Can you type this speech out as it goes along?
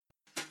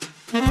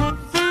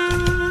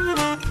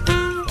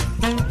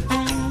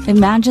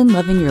Imagine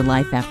living your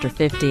life after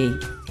 50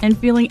 and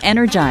feeling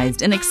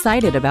energized and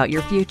excited about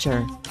your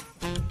future.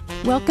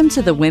 Welcome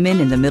to the Women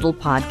in the Middle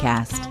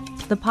podcast,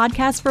 the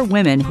podcast for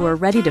women who are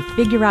ready to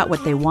figure out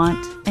what they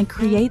want and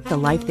create the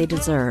life they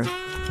deserve.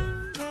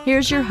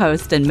 Here's your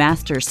host and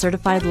master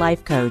certified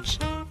life coach,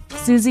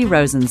 Susie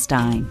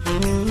Rosenstein.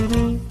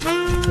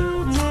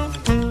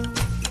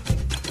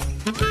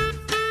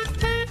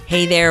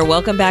 Hey there,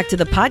 welcome back to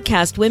the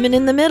podcast, Women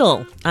in the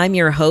Middle. I'm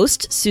your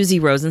host, Susie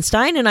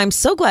Rosenstein, and I'm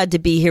so glad to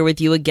be here with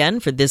you again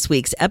for this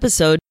week's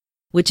episode,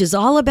 which is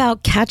all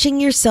about catching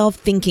yourself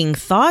thinking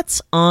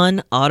thoughts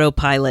on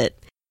autopilot.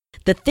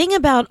 The thing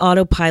about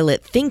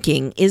autopilot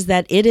thinking is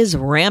that it is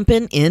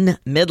rampant in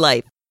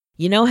midlife.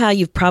 You know how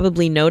you've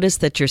probably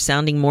noticed that you're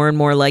sounding more and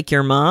more like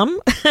your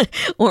mom?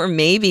 Or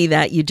maybe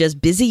that you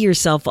just busy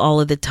yourself all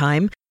of the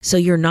time, so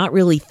you're not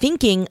really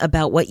thinking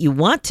about what you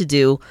want to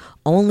do,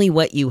 only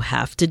what you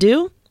have to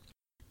do?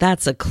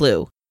 That's a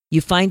clue.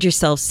 You find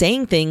yourself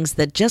saying things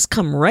that just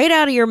come right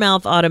out of your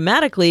mouth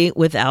automatically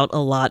without a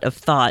lot of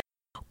thought.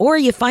 Or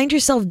you find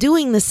yourself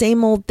doing the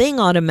same old thing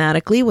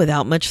automatically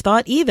without much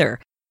thought either.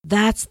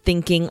 That's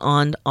thinking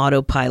on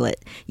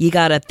autopilot. You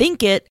gotta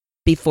think it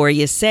before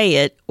you say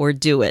it or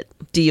do it.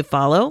 Do you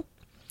follow?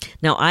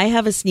 Now, I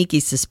have a sneaky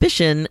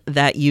suspicion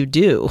that you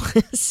do,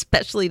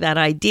 especially that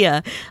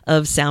idea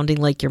of sounding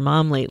like your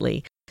mom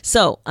lately.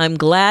 So I'm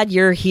glad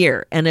you're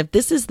here. And if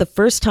this is the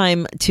first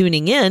time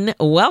tuning in,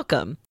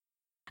 welcome.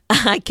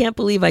 I can't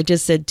believe I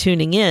just said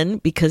tuning in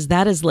because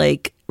that is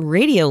like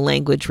radio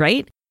language,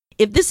 right?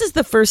 If this is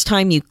the first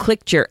time you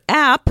clicked your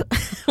app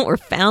or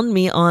found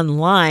me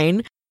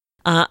online,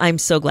 I'm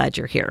so glad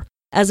you're here.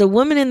 As a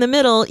woman in the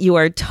middle, you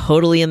are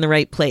totally in the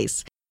right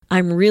place.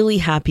 I'm really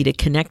happy to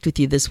connect with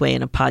you this way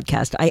in a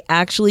podcast. I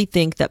actually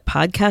think that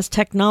podcast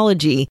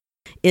technology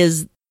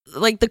is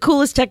like the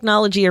coolest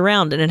technology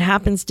around, and it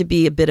happens to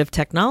be a bit of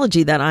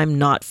technology that I'm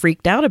not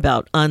freaked out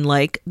about,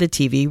 unlike the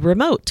TV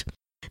remote.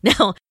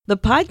 Now, the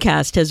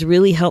podcast has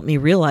really helped me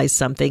realize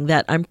something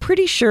that I'm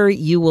pretty sure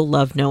you will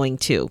love knowing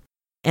too,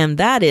 and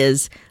that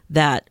is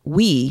that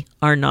we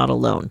are not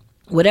alone.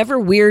 Whatever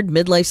weird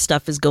midlife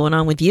stuff is going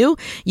on with you,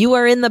 you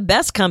are in the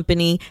best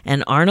company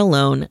and aren't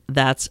alone,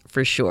 that's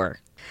for sure.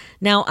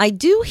 Now, I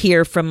do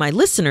hear from my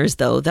listeners,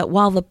 though, that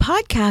while the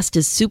podcast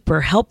is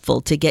super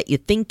helpful to get you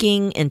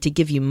thinking and to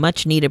give you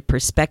much needed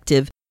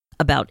perspective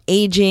about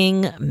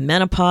aging,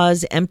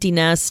 menopause, empty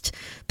nest,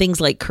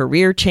 things like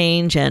career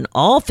change, and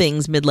all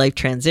things midlife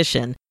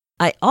transition,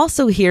 I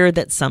also hear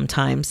that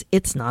sometimes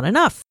it's not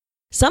enough.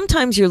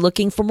 Sometimes you're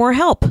looking for more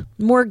help,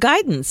 more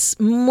guidance,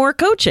 more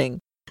coaching.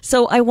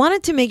 So I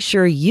wanted to make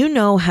sure you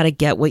know how to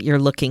get what you're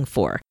looking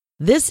for.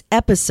 This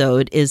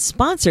episode is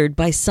sponsored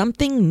by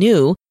something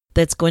new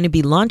that's going to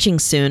be launching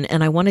soon,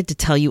 and I wanted to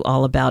tell you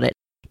all about it.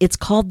 It's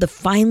called the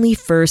Finally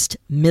First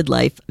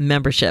Midlife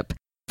Membership.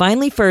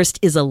 Finally First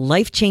is a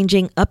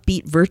life-changing,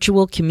 upbeat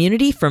virtual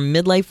community for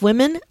midlife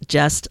women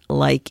just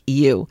like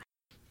you.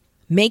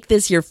 Make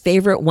this your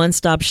favorite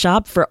one-stop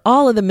shop for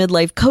all of the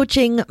midlife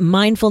coaching,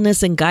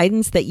 mindfulness, and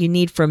guidance that you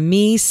need from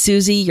me,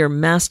 Susie, your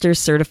master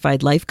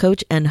certified life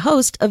coach and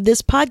host of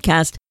this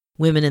podcast,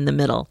 Women in the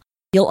Middle.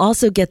 You'll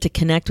also get to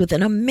connect with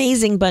an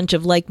amazing bunch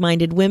of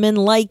like-minded women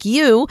like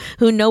you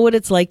who know what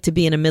it's like to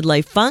be in a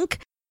midlife funk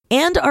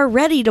and are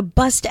ready to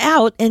bust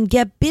out and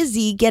get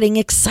busy getting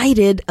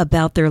excited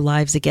about their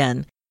lives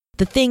again.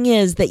 The thing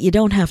is that you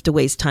don't have to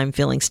waste time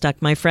feeling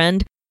stuck, my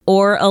friend,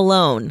 or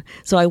alone.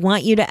 So I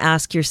want you to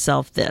ask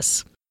yourself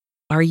this.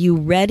 Are you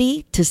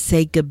ready to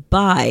say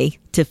goodbye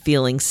to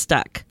feeling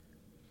stuck?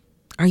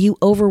 Are you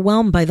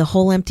overwhelmed by the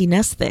whole empty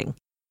nest thing?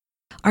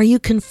 Are you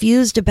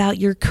confused about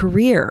your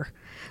career?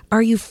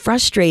 Are you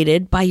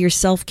frustrated by your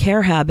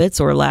self-care habits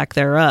or lack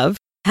thereof,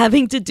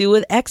 having to do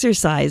with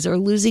exercise or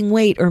losing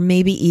weight or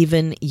maybe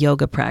even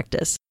yoga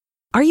practice?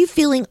 Are you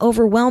feeling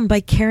overwhelmed by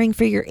caring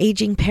for your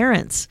aging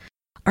parents?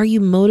 Are you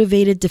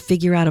motivated to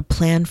figure out a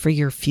plan for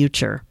your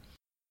future?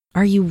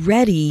 Are you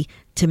ready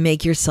to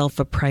make yourself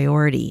a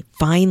priority?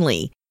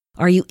 Finally,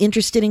 are you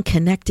interested in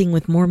connecting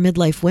with more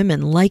midlife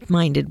women,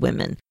 like-minded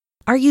women?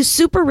 Are you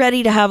super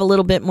ready to have a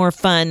little bit more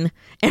fun?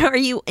 And are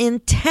you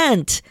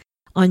intent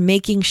on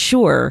making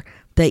sure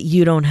that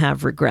you don't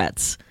have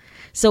regrets?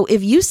 So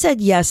if you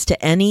said yes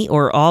to any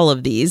or all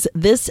of these,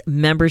 this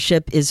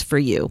membership is for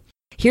you.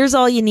 Here's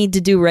all you need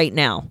to do right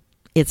now.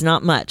 It's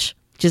not much.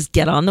 Just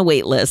get on the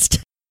wait list.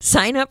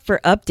 Sign up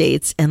for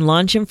updates and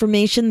launch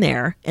information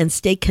there and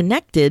stay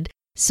connected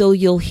so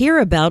you'll hear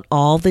about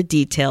all the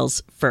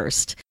details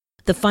first.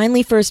 The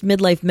Finally First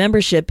Midlife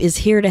Membership is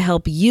here to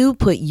help you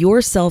put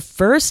yourself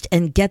first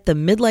and get the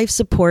midlife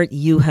support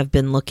you have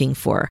been looking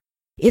for.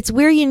 It's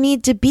where you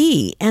need to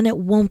be, and it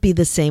won't be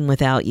the same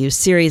without you.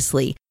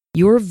 Seriously,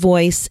 your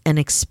voice and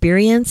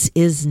experience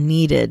is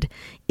needed.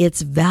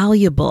 It's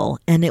valuable,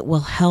 and it will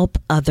help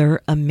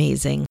other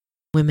amazing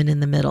women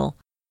in the middle.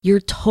 You're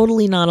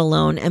totally not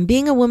alone, and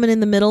being a woman in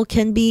the middle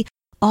can be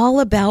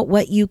all about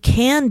what you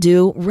can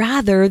do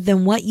rather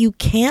than what you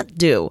can't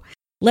do.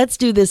 Let's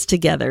do this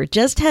together.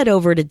 Just head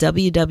over to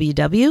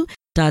www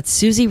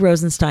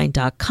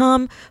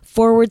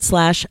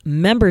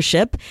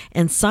www.susierosenstein.com/membership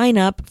and sign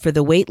up for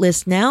the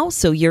waitlist now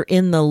so you're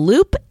in the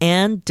loop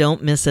and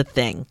don't miss a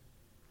thing.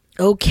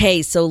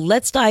 Okay, so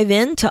let's dive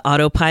into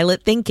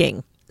autopilot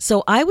thinking.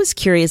 So I was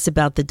curious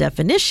about the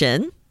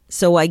definition,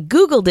 so I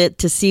Googled it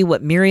to see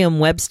what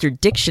Merriam-Webster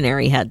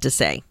dictionary had to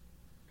say.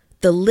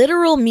 The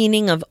literal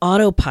meaning of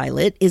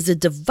autopilot is a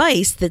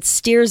device that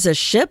steers a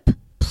ship,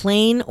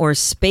 plane, or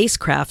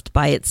spacecraft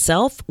by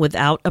itself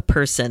without a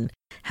person.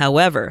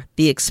 However,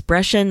 the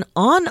expression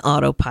on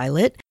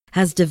autopilot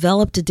has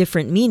developed a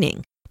different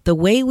meaning. The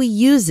way we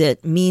use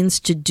it means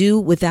to do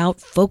without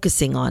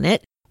focusing on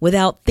it,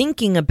 without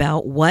thinking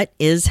about what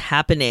is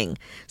happening.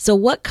 So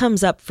what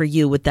comes up for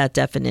you with that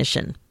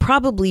definition?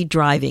 Probably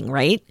driving,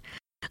 right?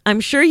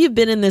 I'm sure you've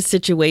been in this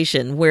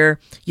situation where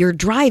you're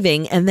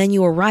driving and then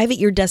you arrive at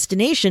your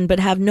destination but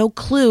have no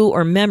clue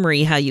or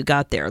memory how you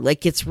got there.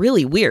 Like, it's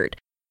really weird.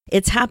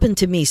 It's happened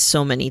to me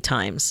so many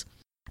times.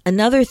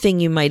 Another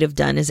thing you might have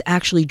done is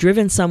actually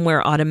driven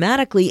somewhere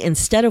automatically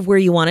instead of where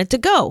you wanted to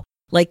go,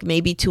 like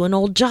maybe to an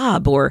old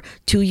job or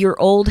to your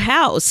old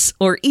house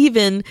or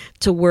even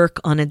to work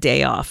on a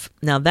day off.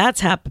 Now that's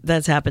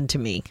happened to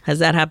me. Has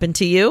that happened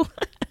to you?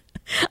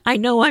 I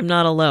know I'm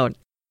not alone.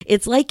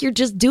 It's like you're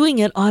just doing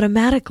it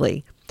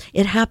automatically.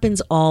 It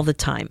happens all the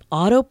time.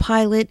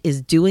 Autopilot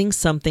is doing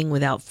something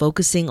without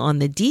focusing on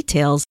the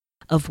details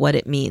of what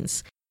it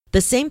means. The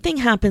same thing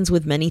happens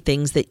with many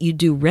things that you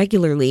do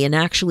regularly and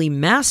actually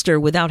master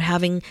without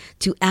having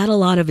to add a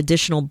lot of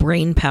additional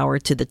brain power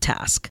to the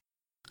task.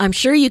 I'm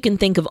sure you can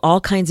think of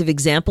all kinds of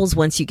examples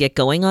once you get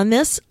going on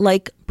this,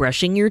 like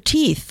brushing your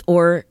teeth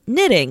or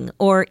knitting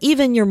or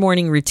even your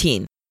morning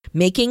routine,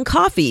 making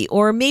coffee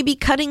or maybe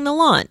cutting the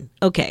lawn.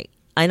 Okay,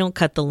 I don't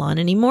cut the lawn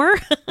anymore.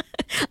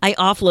 I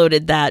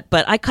offloaded that,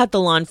 but I cut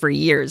the lawn for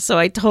years, so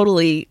I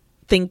totally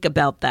think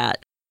about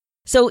that.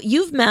 So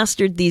you've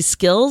mastered these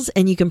skills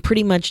and you can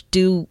pretty much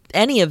do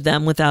any of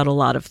them without a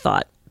lot of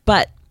thought.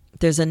 But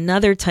there's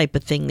another type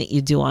of thing that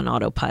you do on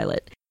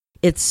autopilot.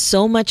 It's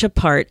so much a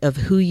part of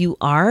who you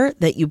are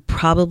that you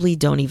probably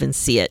don't even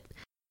see it.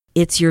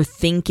 It's your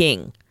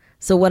thinking.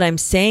 So what I'm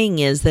saying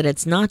is that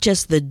it's not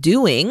just the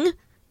doing,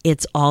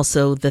 it's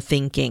also the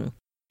thinking.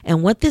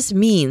 And what this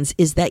means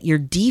is that your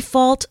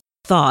default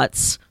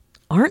thoughts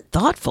aren't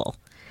thoughtful.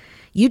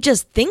 You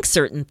just think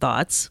certain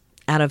thoughts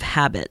out of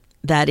habit.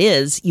 That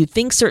is, you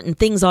think certain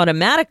things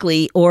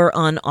automatically or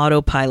on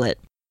autopilot.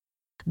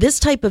 This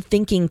type of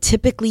thinking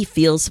typically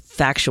feels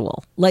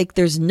factual, like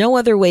there's no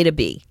other way to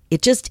be.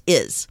 It just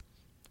is,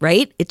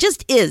 right? It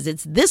just is.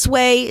 It's this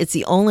way. It's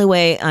the only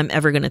way I'm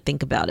ever going to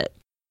think about it.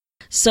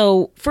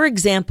 So, for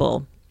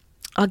example,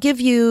 I'll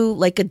give you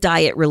like a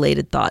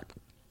diet-related thought.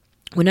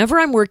 Whenever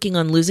I'm working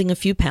on losing a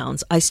few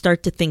pounds, I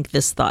start to think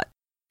this thought.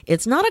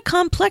 It's not a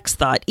complex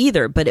thought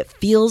either, but it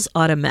feels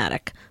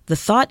automatic. The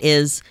thought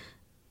is,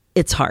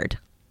 it's hard.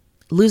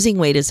 Losing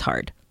weight is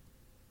hard,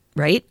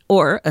 right?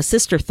 Or a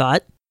sister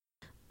thought,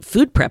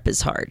 food prep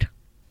is hard.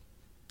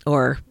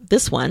 Or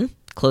this one,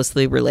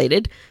 closely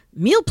related,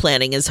 meal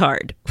planning is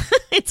hard.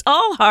 It's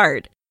all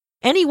hard.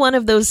 Any one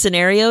of those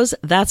scenarios,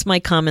 that's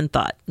my common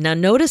thought. Now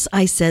notice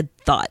I said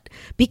thought,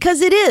 because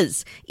it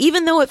is.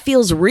 Even though it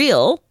feels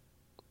real,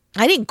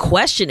 I didn't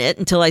question it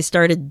until I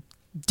started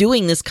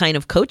doing this kind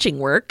of coaching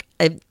work,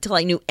 until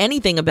I knew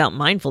anything about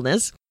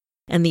mindfulness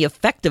and the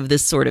effect of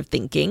this sort of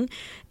thinking.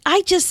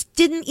 I just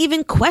didn't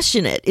even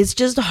question it. It's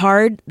just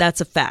hard.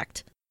 That's a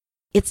fact.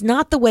 It's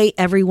not the way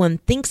everyone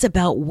thinks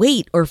about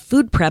weight or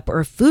food prep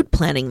or food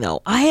planning,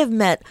 though. I have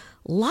met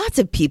lots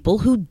of people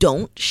who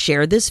don't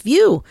share this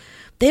view.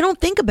 They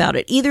don't think about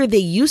it. Either they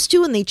used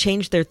to and they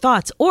changed their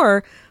thoughts,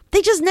 or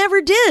they just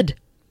never did.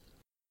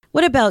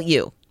 What about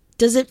you?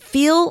 Does it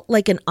feel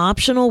like an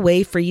optional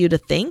way for you to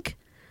think?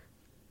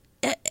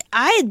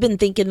 I had been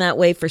thinking that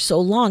way for so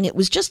long. It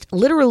was just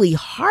literally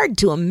hard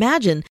to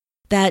imagine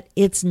that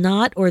it's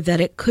not, or that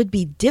it could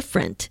be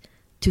different,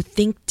 to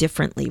think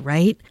differently,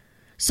 right?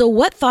 So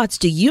what thoughts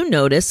do you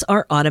notice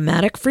are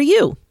automatic for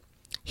you?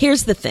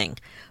 Here's the thing.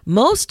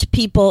 Most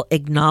people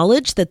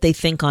acknowledge that they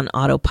think on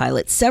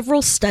autopilot.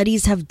 Several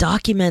studies have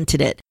documented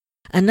it.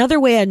 Another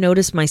way I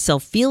notice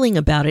myself feeling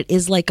about it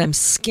is like I'm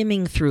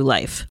skimming through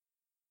life.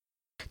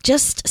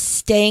 Just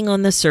staying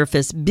on the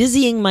surface,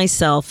 busying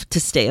myself to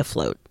stay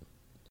afloat.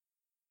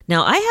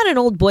 Now, I had an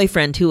old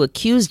boyfriend who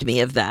accused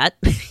me of that.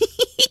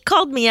 He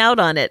called me out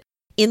on it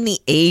in the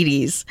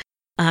 80s.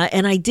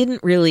 And I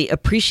didn't really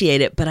appreciate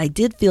it, but I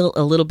did feel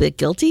a little bit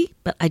guilty,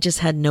 but I just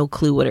had no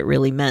clue what it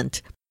really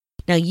meant.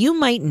 Now, you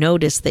might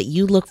notice that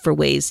you look for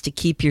ways to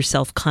keep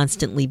yourself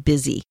constantly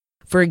busy.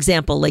 For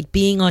example, like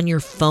being on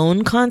your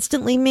phone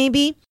constantly,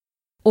 maybe,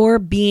 or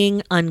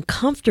being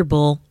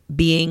uncomfortable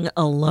being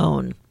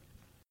alone.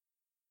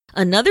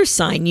 Another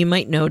sign you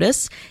might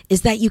notice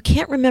is that you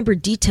can't remember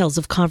details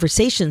of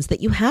conversations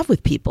that you have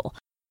with people.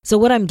 So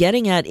what I'm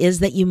getting at is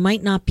that you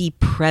might not be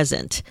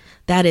present.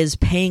 That is,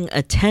 paying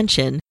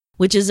attention,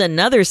 which is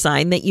another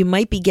sign that you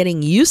might be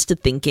getting used to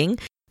thinking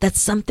that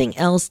something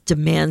else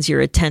demands your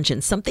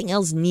attention. Something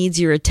else needs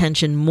your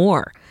attention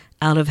more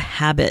out of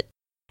habit.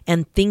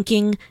 and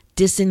thinking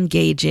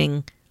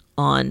disengaging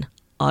on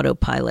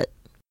autopilot.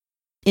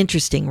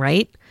 Interesting,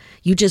 right?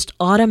 You just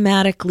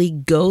automatically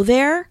go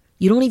there.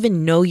 You don't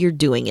even know you're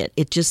doing it.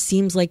 It just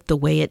seems like the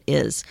way it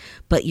is,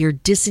 but you're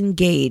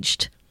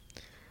disengaged.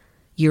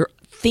 You're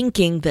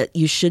thinking that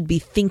you should be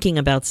thinking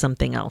about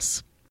something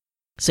else.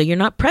 So you're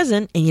not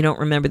present and you don't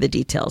remember the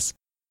details.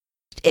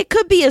 It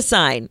could be a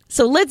sign.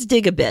 So let's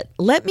dig a bit.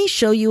 Let me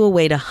show you a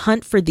way to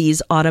hunt for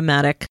these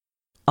autopilot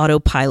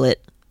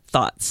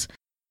thoughts.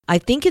 I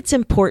think it's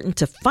important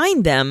to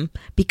find them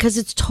because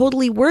it's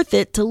totally worth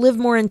it to live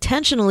more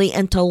intentionally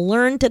and to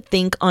learn to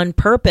think on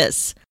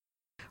purpose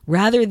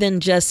rather than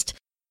just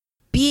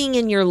being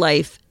in your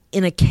life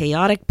in a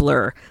chaotic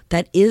blur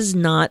that is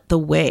not the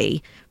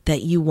way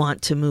that you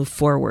want to move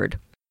forward,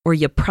 or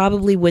you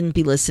probably wouldn't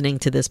be listening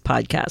to this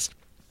podcast.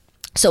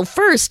 So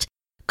first,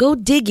 go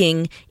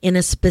digging in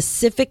a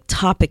specific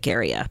topic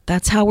area.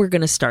 That's how we're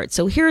going to start.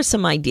 So here are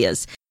some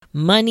ideas: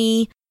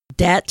 money,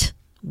 debt,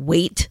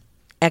 weight,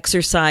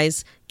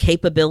 exercise,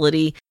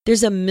 capability.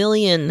 There's a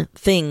million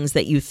things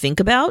that you think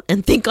about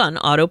and think on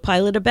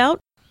autopilot about,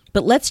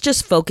 but let's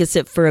just focus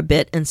it for a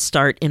bit and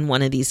start in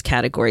one of these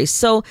categories.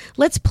 So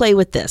let's play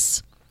with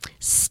this.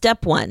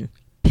 Step 1,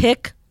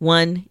 pick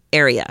one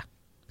area.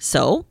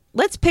 So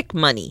let's pick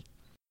money.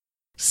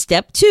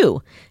 Step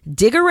 2,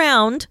 dig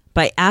around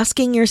by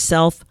asking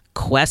yourself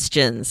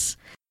questions.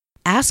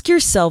 Ask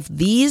yourself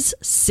these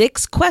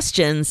 6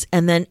 questions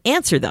and then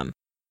answer them.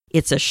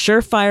 It's a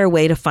surefire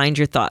way to find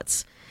your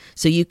thoughts.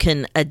 So you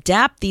can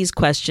adapt these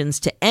questions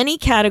to any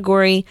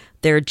category.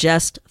 They're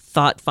just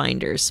thought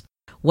finders.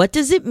 What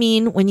does it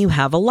mean when you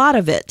have a lot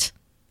of it?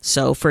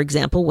 So, for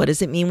example, what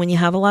does it mean when you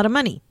have a lot of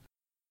money?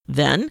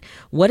 Then,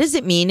 what does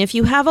it mean if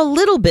you have a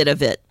little bit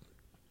of it?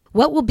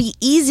 What will be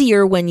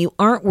easier when you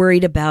aren't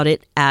worried about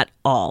it at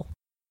all?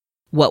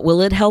 What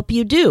will it help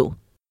you do?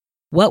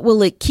 What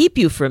will it keep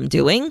you from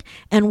doing?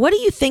 And what do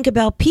you think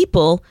about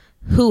people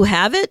who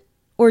have it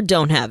or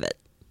don't have it?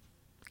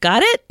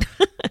 Got it?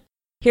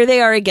 Here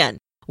they are again.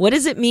 What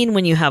does it mean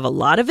when you have a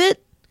lot of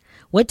it?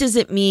 What does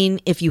it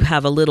mean if you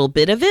have a little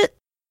bit of it?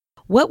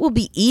 What will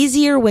be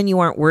easier when you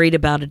aren't worried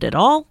about it at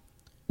all?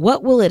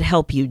 What will it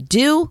help you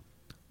do?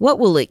 What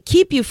will it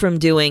keep you from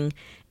doing?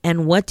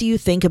 And what do you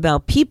think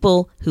about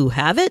people who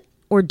have it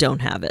or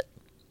don't have it?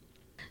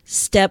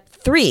 Step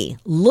 3,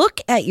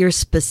 look at your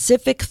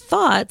specific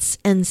thoughts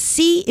and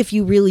see if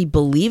you really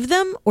believe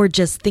them or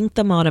just think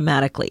them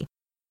automatically.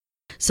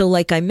 So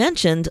like I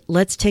mentioned,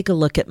 let's take a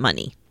look at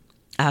money.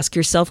 Ask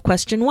yourself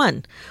question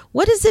 1.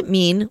 What does it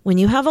mean when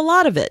you have a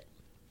lot of it?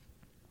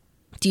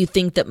 Do you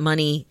think that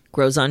money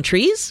grows on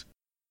trees?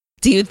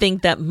 Do you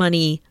think that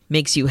money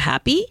makes you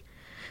happy?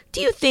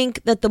 Do you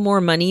think that the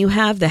more money you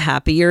have, the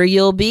happier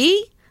you'll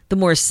be? The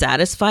more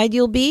satisfied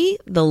you'll be?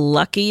 The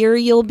luckier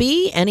you'll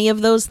be? Any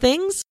of those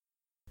things?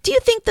 Do you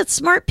think that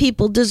smart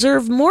people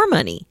deserve more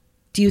money?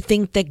 Do you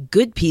think that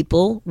good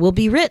people will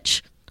be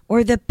rich?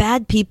 Or that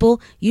bad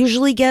people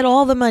usually get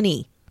all the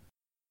money?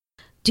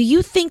 Do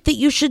you think that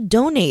you should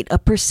donate a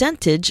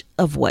percentage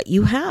of what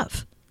you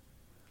have?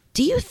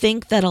 Do you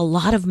think that a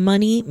lot of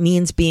money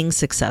means being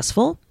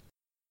successful?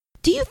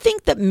 Do you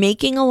think that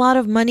making a lot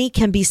of money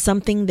can be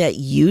something that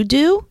you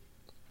do?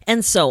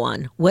 And so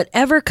on.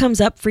 Whatever comes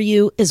up for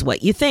you is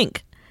what you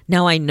think.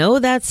 Now, I know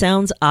that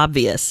sounds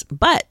obvious,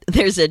 but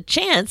there's a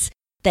chance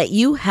that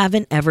you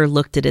haven't ever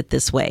looked at it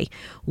this way.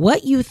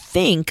 What you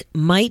think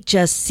might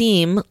just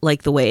seem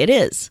like the way it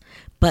is,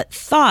 but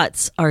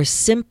thoughts are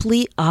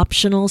simply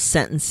optional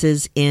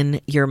sentences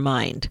in your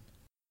mind.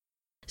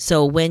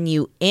 So when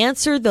you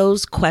answer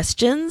those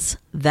questions,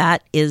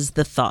 that is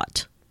the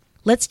thought.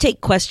 Let's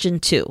take question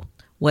 2.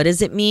 What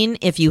does it mean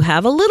if you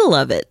have a little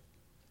of it?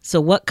 So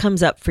what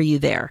comes up for you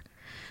there?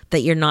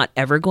 That you're not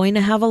ever going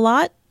to have a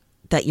lot?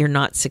 That you're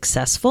not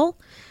successful?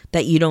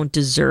 That you don't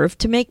deserve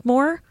to make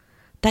more?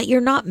 That you're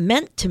not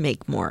meant to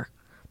make more?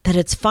 That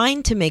it's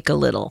fine to make a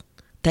little?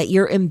 That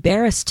you're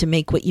embarrassed to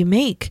make what you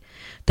make?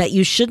 That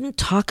you shouldn't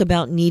talk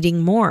about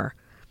needing more?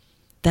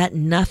 That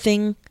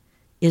nothing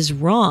is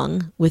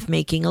wrong with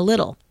making a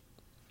little?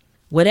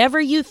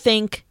 Whatever you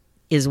think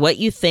is what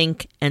you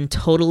think and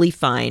totally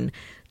fine.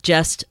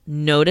 Just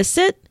notice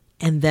it,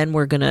 and then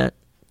we're going to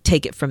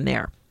take it from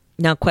there.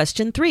 Now,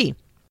 question 3.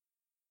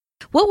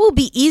 What will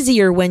be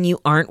easier when you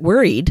aren't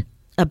worried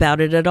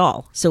about it at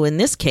all? So in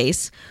this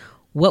case,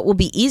 what will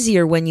be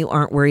easier when you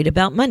aren't worried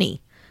about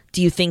money?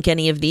 Do you think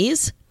any of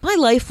these? My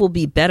life will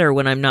be better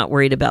when I'm not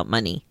worried about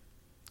money.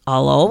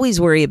 I'll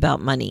always worry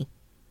about money.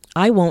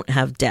 I won't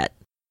have debt.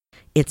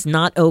 It's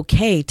not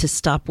okay to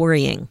stop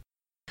worrying.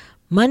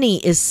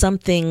 Money is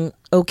something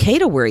okay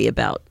to worry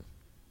about.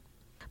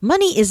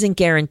 Money isn't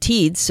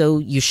guaranteed, so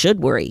you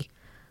should worry.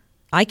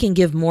 I can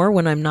give more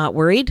when I'm not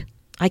worried.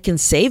 I can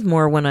save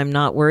more when I'm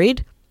not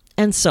worried,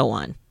 and so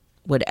on.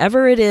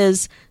 Whatever it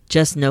is,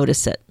 just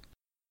notice it.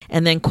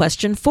 And then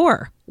question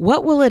 4,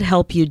 what will it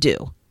help you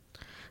do?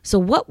 So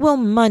what will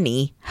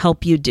money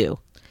help you do?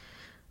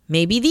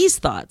 Maybe these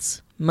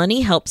thoughts.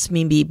 Money helps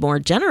me be more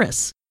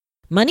generous.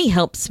 Money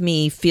helps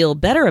me feel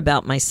better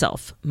about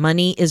myself.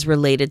 Money is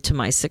related to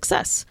my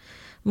success.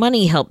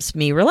 Money helps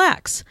me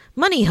relax.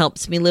 Money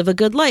helps me live a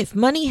good life.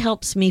 Money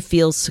helps me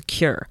feel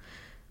secure.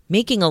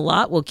 Making a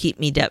lot will keep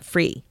me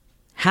debt-free.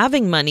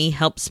 Having money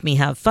helps me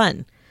have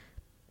fun.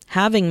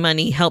 Having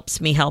money helps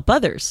me help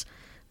others.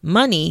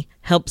 Money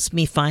helps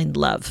me find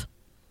love.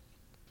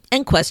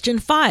 And question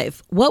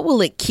 5, what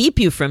will it keep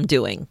you from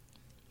doing?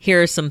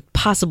 Here are some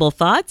possible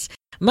thoughts.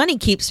 Money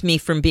keeps me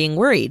from being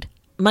worried.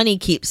 Money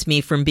keeps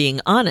me from being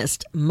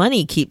honest.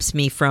 Money keeps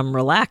me from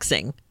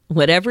relaxing.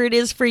 Whatever it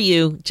is for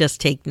you, just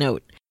take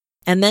note.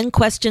 And then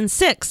question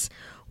 6,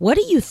 what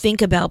do you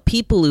think about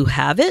people who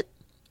have it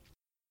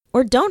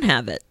or don't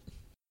have it?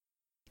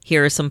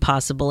 Here are some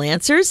possible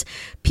answers.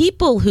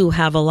 People who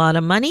have a lot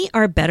of money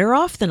are better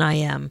off than I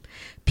am.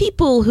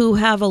 People who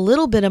have a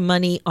little bit of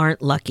money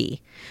aren't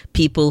lucky.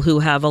 People who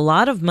have a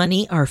lot of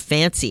money are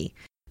fancy.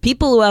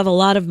 People who have a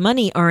lot of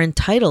money are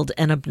entitled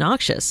and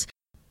obnoxious.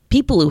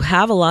 People who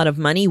have a lot of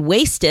money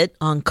waste it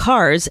on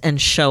cars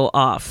and show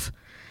off.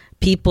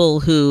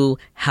 People who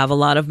have a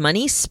lot of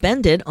money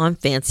spend it on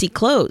fancy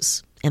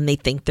clothes, and they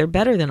think they're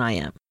better than I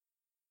am.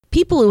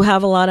 People who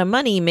have a lot of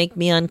money make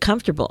me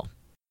uncomfortable.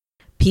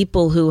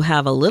 People who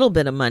have a little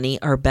bit of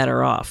money are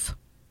better off,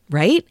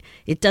 right?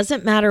 It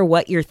doesn't matter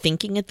what you're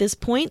thinking at this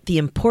point. The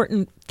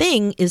important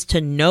thing is to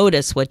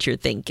notice what you're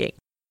thinking.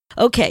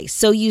 Okay,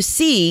 so you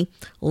see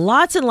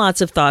lots and lots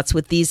of thoughts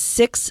with these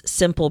 6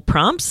 simple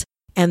prompts.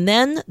 And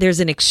then there's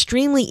an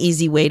extremely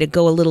easy way to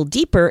go a little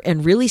deeper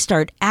and really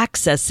start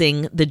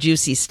accessing the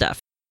juicy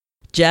stuff.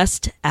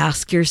 Just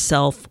ask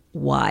yourself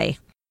why.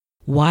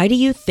 Why do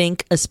you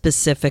think a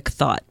specific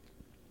thought?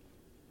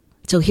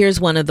 So here's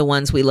one of the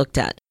ones we looked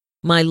at.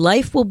 My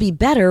life will be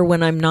better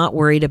when I'm not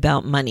worried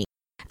about money.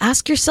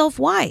 Ask yourself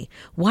why.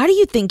 Why do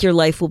you think your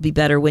life will be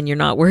better when you're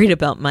not worried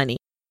about money?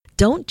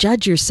 Don't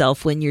judge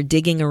yourself when you're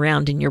digging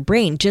around in your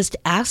brain. Just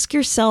ask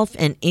yourself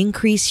and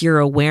increase your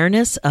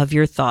awareness of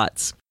your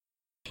thoughts.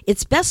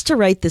 It's best to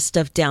write this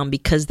stuff down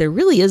because there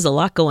really is a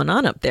lot going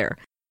on up there.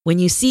 When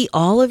you see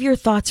all of your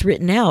thoughts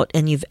written out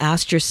and you've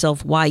asked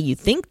yourself why you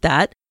think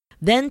that,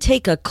 then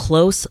take a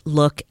close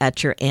look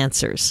at your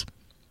answers.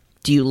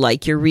 Do you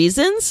like your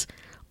reasons?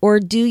 Or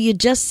do you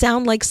just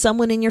sound like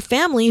someone in your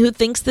family who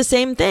thinks the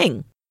same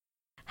thing?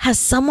 Has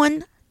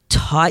someone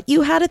taught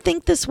you how to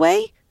think this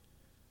way?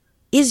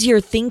 Is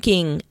your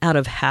thinking out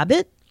of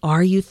habit?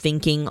 Are you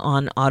thinking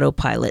on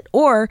autopilot?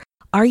 Or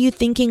are you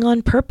thinking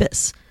on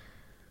purpose?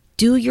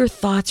 Do your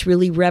thoughts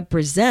really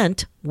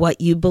represent what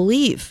you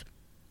believe?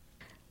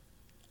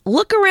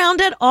 Look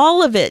around at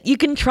all of it. You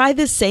can try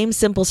this same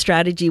simple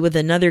strategy with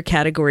another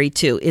category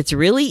too. It's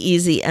really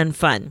easy and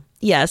fun.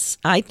 Yes,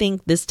 I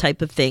think this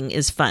type of thing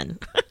is fun.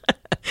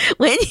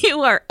 When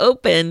you are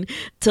open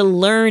to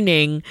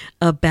learning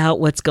about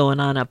what's going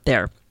on up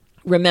there.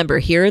 Remember,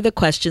 here are the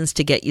questions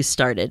to get you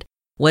started.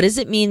 What does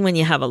it mean when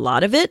you have a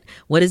lot of it?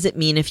 What does it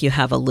mean if you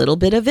have a little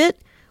bit of it?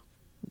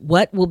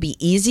 What will be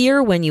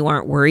easier when you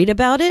aren't worried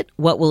about it?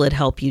 What will it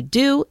help you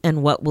do?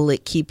 And what will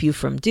it keep you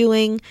from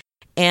doing?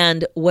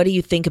 And what do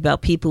you think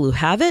about people who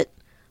have it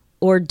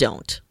or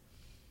don't?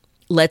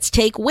 Let's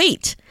take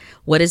weight.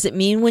 What does it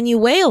mean when you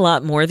weigh a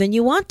lot more than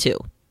you want to?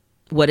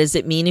 What does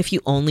it mean if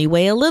you only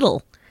weigh a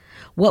little?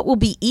 What will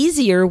be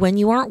easier when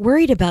you aren't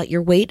worried about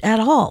your weight at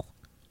all?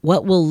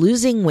 What will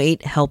losing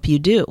weight help you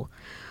do?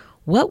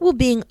 What will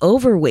being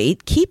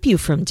overweight keep you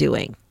from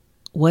doing?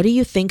 What do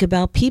you think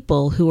about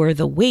people who are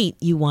the weight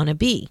you want to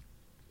be?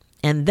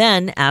 And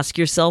then ask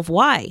yourself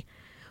why.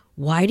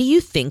 Why do you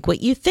think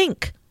what you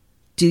think?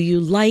 Do you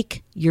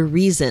like your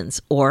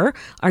reasons? Or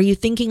are you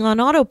thinking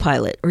on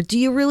autopilot? Or do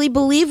you really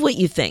believe what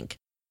you think?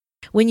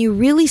 When you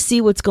really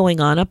see what's going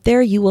on up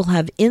there, you will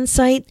have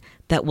insight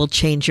that will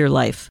change your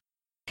life.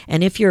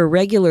 And if you're a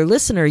regular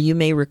listener, you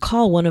may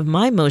recall one of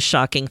my most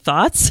shocking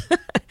thoughts.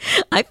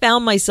 I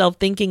found myself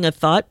thinking a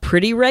thought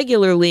pretty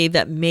regularly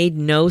that made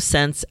no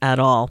sense at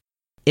all.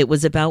 It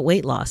was about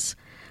weight loss.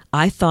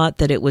 I thought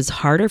that it was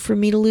harder for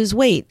me to lose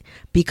weight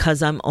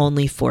because I'm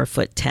only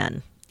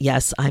 4'10".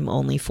 Yes, I'm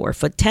only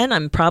 4'10".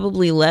 I'm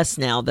probably less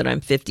now that I'm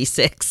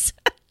 56.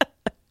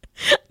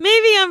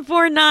 Maybe I'm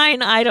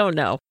 4'9". I don't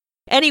know.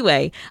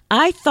 Anyway,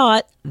 I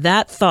thought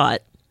that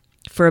thought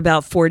for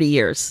about 40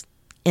 years.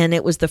 And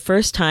it was the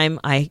first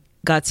time I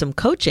got some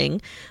coaching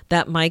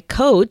that my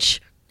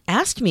coach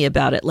asked me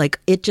about it. Like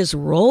it just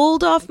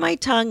rolled off my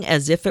tongue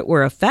as if it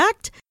were a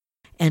fact.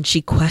 And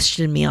she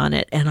questioned me on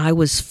it. And I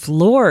was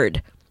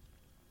floored.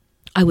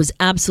 I was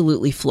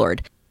absolutely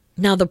floored.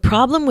 Now, the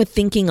problem with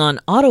thinking on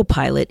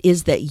autopilot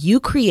is that you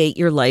create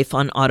your life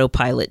on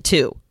autopilot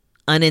too,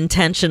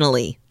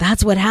 unintentionally.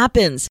 That's what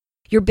happens.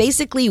 You're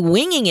basically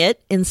winging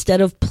it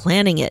instead of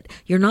planning it.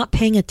 You're not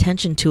paying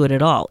attention to it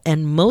at all.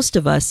 And most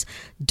of us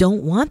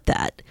don't want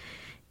that.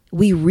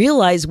 We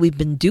realize we've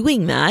been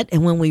doing that.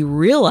 And when we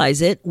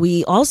realize it,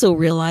 we also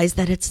realize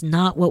that it's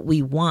not what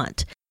we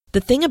want. The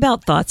thing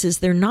about thoughts is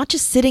they're not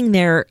just sitting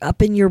there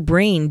up in your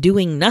brain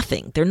doing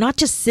nothing. They're not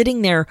just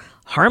sitting there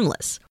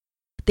harmless.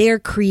 They are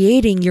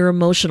creating your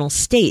emotional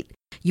state.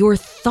 Your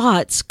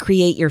thoughts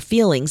create your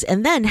feelings,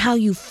 and then how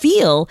you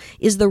feel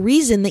is the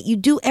reason that you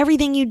do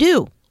everything you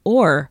do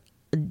or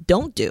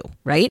don't do,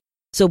 right?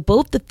 So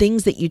both the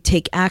things that you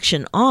take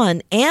action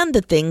on and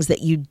the things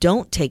that you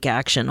don't take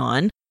action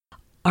on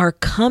are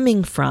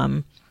coming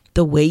from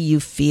the way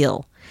you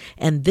feel.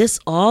 And this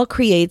all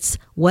creates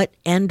what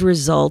end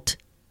result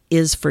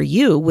is for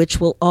you, which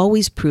will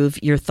always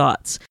prove your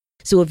thoughts.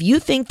 So if you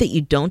think that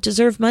you don't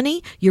deserve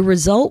money, your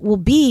result will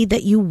be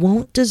that you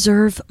won't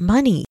deserve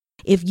money.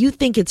 If you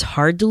think it's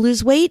hard to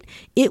lose weight,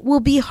 it will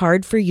be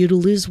hard for you to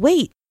lose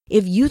weight.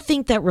 If you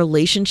think that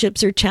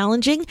relationships are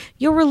challenging,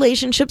 your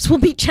relationships will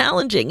be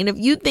challenging. And if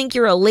you think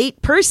you're a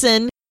late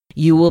person,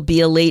 you will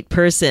be a late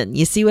person.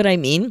 You see what I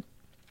mean?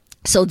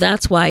 So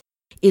that's why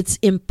it's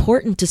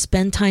important to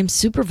spend time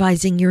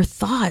supervising your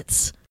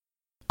thoughts.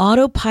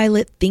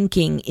 Autopilot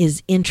thinking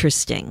is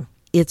interesting.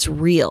 It's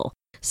real.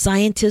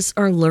 Scientists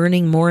are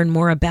learning more and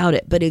more about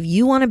it. But if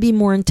you want to be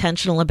more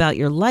intentional about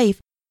your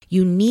life,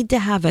 you need to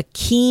have a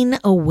keen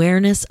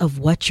awareness of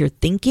what you're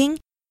thinking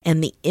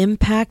and the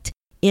impact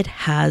it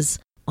has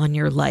on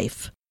your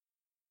life.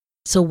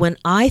 So when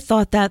I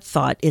thought that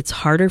thought, it's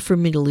harder for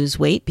me to lose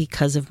weight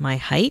because of my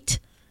height,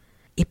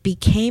 it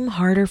became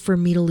harder for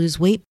me to lose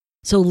weight.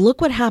 So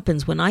look what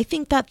happens when I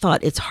think that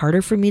thought, it's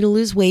harder for me to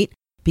lose weight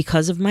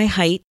because of my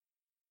height.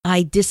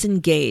 I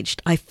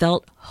disengaged. I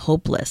felt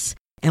hopeless.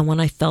 And when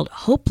I felt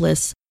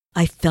hopeless,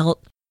 I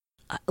felt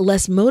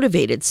less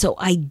motivated. So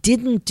I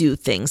didn't do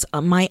things.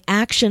 My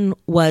action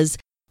was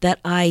that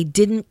I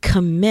didn't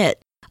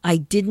commit. I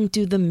didn't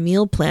do the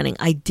meal planning.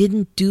 I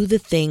didn't do the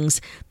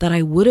things that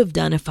I would have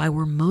done if I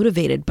were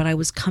motivated, but I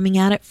was coming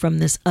at it from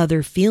this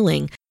other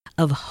feeling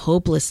of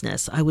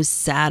hopelessness. I was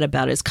sad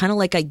about it. It's kind of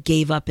like I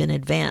gave up in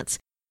advance.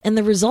 And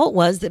the result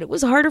was that it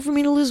was harder for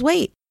me to lose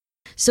weight.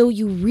 So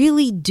you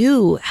really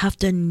do have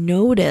to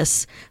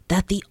notice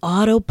that the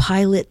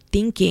autopilot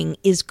thinking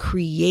is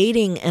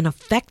creating an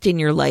effect in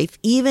your life,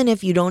 even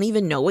if you don't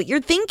even know what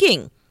you're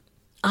thinking.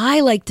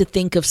 I like to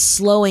think of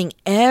slowing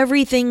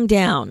everything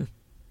down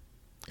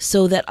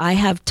so that I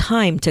have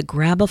time to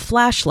grab a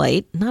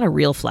flashlight, not a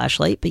real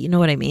flashlight, but you know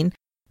what I mean?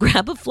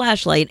 Grab a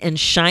flashlight and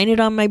shine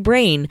it on my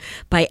brain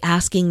by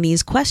asking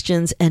these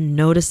questions and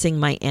noticing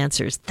my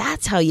answers.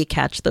 That's how you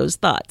catch those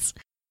thoughts.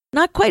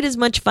 Not quite as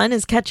much fun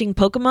as catching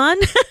Pokemon,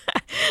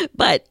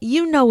 but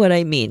you know what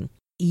I mean.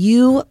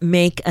 You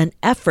make an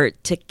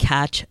effort to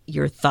catch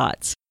your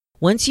thoughts.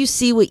 Once you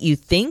see what you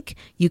think,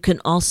 you can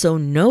also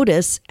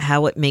notice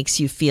how it makes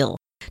you feel.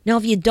 Now,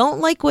 if you don't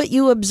like what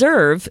you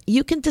observe,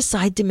 you can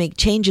decide to make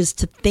changes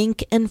to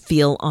think and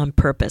feel on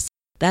purpose.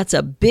 That's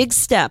a big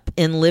step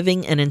in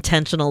living an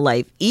intentional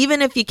life,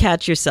 even if you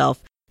catch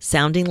yourself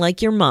sounding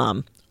like your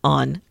mom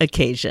on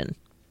occasion.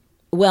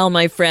 Well,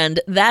 my friend,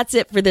 that's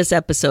it for this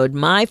episode.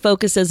 My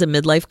focus as a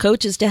midlife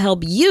coach is to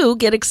help you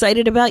get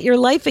excited about your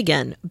life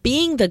again.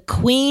 Being the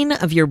queen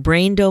of your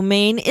brain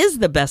domain is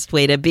the best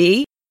way to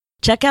be.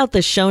 Check out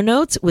the show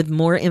notes with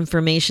more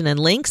information and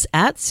links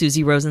at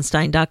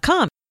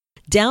SusieRosenstein.com.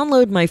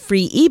 Download my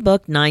free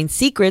ebook, 9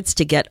 Secrets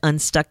to Get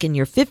Unstuck in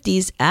Your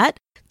 50s at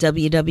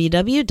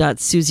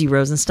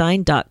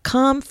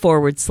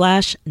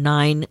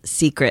www.susierosenstein.com/9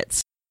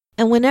 secrets.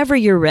 And whenever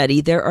you're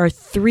ready, there are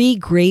 3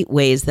 great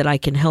ways that I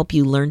can help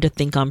you learn to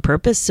think on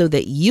purpose so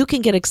that you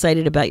can get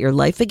excited about your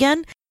life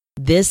again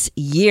this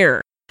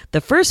year.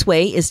 The first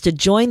way is to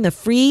join the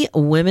free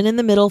Women in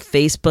the Middle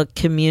Facebook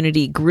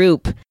community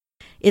group.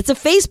 It's a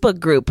Facebook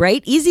group,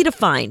 right? Easy to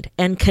find,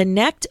 and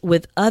connect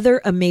with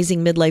other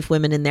amazing midlife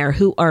women in there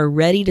who are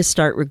ready to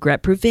start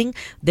regret-proofing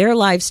their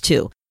lives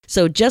too.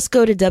 So just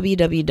go to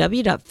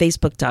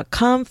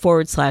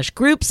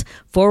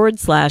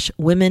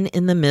www.facebook.com/groups/Women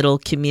in the Middle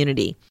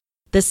community.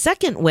 The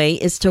second way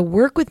is to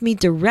work with me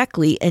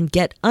directly and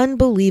get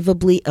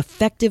unbelievably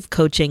effective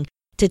coaching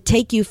to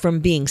take you from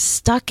being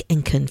stuck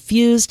and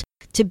confused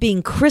to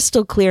being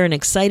crystal clear and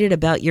excited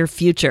about your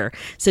future.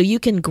 So you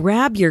can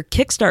grab your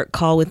Kickstart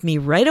call with me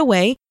right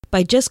away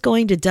by just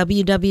going to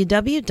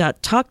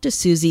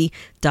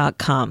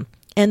www.talktosusie.com.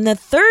 And the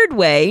third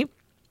way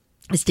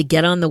is to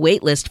get on the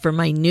wait list for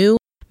my new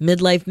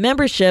midlife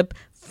membership,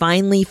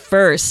 Finally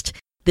First.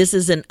 This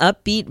is an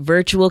upbeat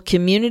virtual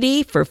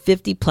community for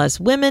 50-plus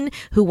women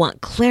who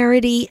want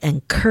clarity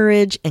and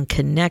courage and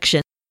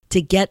connection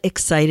to get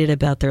excited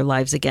about their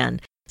lives again.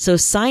 So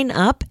sign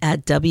up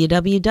at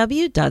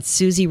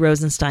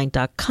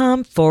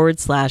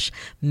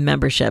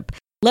www.susierosenstein.com/membership.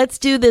 Let's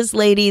do this,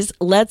 ladies.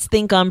 Let's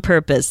think on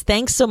purpose.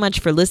 Thanks so much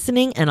for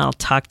listening, and I'll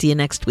talk to you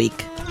next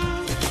week.